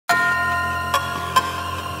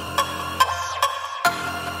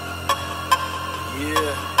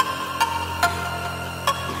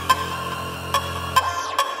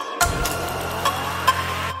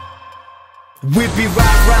We be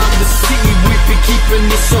right round the city, we be keeping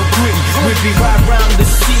it so gritty. We be right round the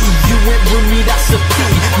city, you went with me, that's a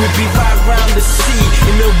pity. We be right round the city,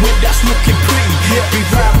 in the whip that's looking pretty. Be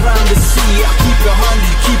right round the city, I keep it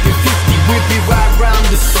 100, keep it 50. We be right round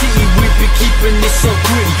the city, we be keeping it so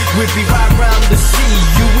gritty. We be right round the city,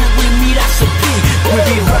 you went with me, that's a pity. We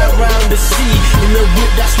be right round the city, in the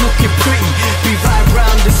whip that's looking pretty. Be right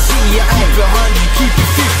round the city, I keep it 100, keep it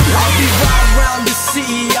 50. I'll be right round the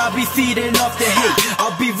city, I'll be feeding off the hate.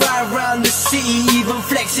 I'll be right round the city, even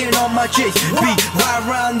flexing on my J's. Be right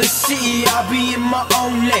round the city, I'll be in my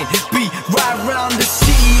own lane. Be right round the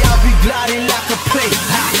city, I'll be gliding like a plane.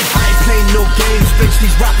 I ain't playing no games, bitch,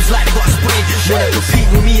 these rappers like they got a sprain. Wanna compete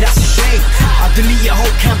with me, that's a shame. I'll delete your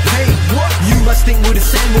whole campaign. You must think we're the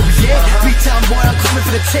same over here. B-Town boy, I'm coming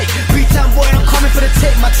for the take. B-Town boy, I'm coming for the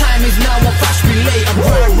take. My time is now, I'm fast relate. I'm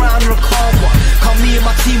right round the corner. Call me and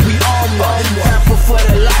my team, we all one. Thankful for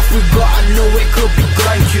the life we got, I know it could be good.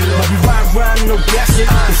 I'll be right round, no guessing.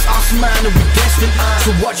 It's us, man, and we destined. So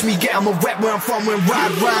watch me get, I'm a rep where I'm from. We're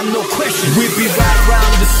right round, no question. We be right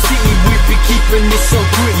round the city, we be keeping it so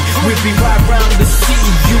gritty. We be right round the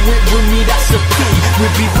city, you went with me, that's a pity. We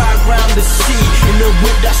be right round the city, in the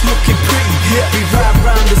whip that's looking pretty. Be right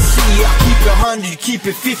round the city, I keep it 100, keep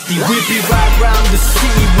it 50. We be right round the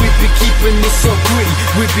city, we be keeping it so gritty.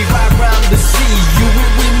 We be right round the city, you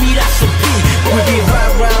went with me, that's a pity. We be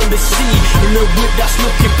right round the city, in the whip that's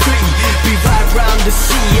looking pretty. Be right round the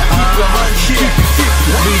city, I keep it 100, keep it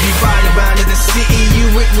 50. We be riding around in the city, you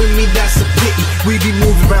went with me, that's a pity. We be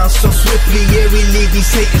moving around so swiftly, yeah, we leave these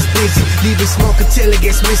haters busy. Leaving smoke until it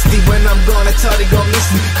gets misty. When I'm gone, I thought they gon' miss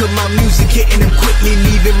me. Cause my music hitting them quickly,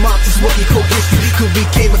 leaving marks is what you call history. Cause we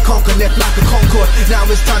came and conquered, left like a Concorde. Now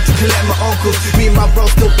it's time to collect my uncles. Me and my bros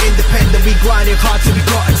still independent, we grinding hard till we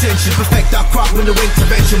got attention. Perfect our craft with no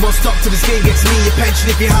intervention. Won't stop till this game gets me a pension.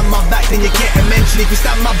 If you have my back, then you get a mention. If you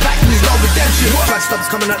stand my back, there's no redemption. Blood stops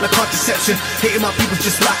coming out like contraception. Hitting my people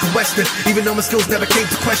just like a western. Even though my skills never came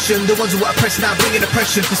to question. The ones who are oppressed now bringing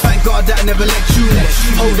oppression. Cause thank God that I never let you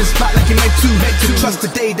hold us back like you meant to. Trust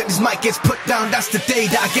the day that this mic gets put down, that's the day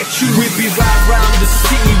that I get you. We be right round the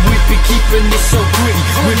city, we be keeping it so gritty.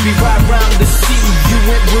 We be right round the city, you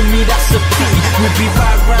went with me, that's a pity. We be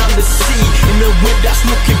right round the city, in the whip that's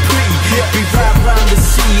looking pretty. Be right round the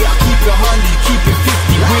city, I keep it 100, keep it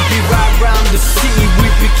 50. We be right round the city, we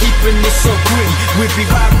be keeping it so gritty. We be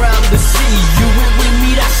right round the city, you went with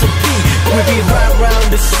me, that's a pity. We be right round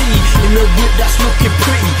the city, in the whip that's looking pretty.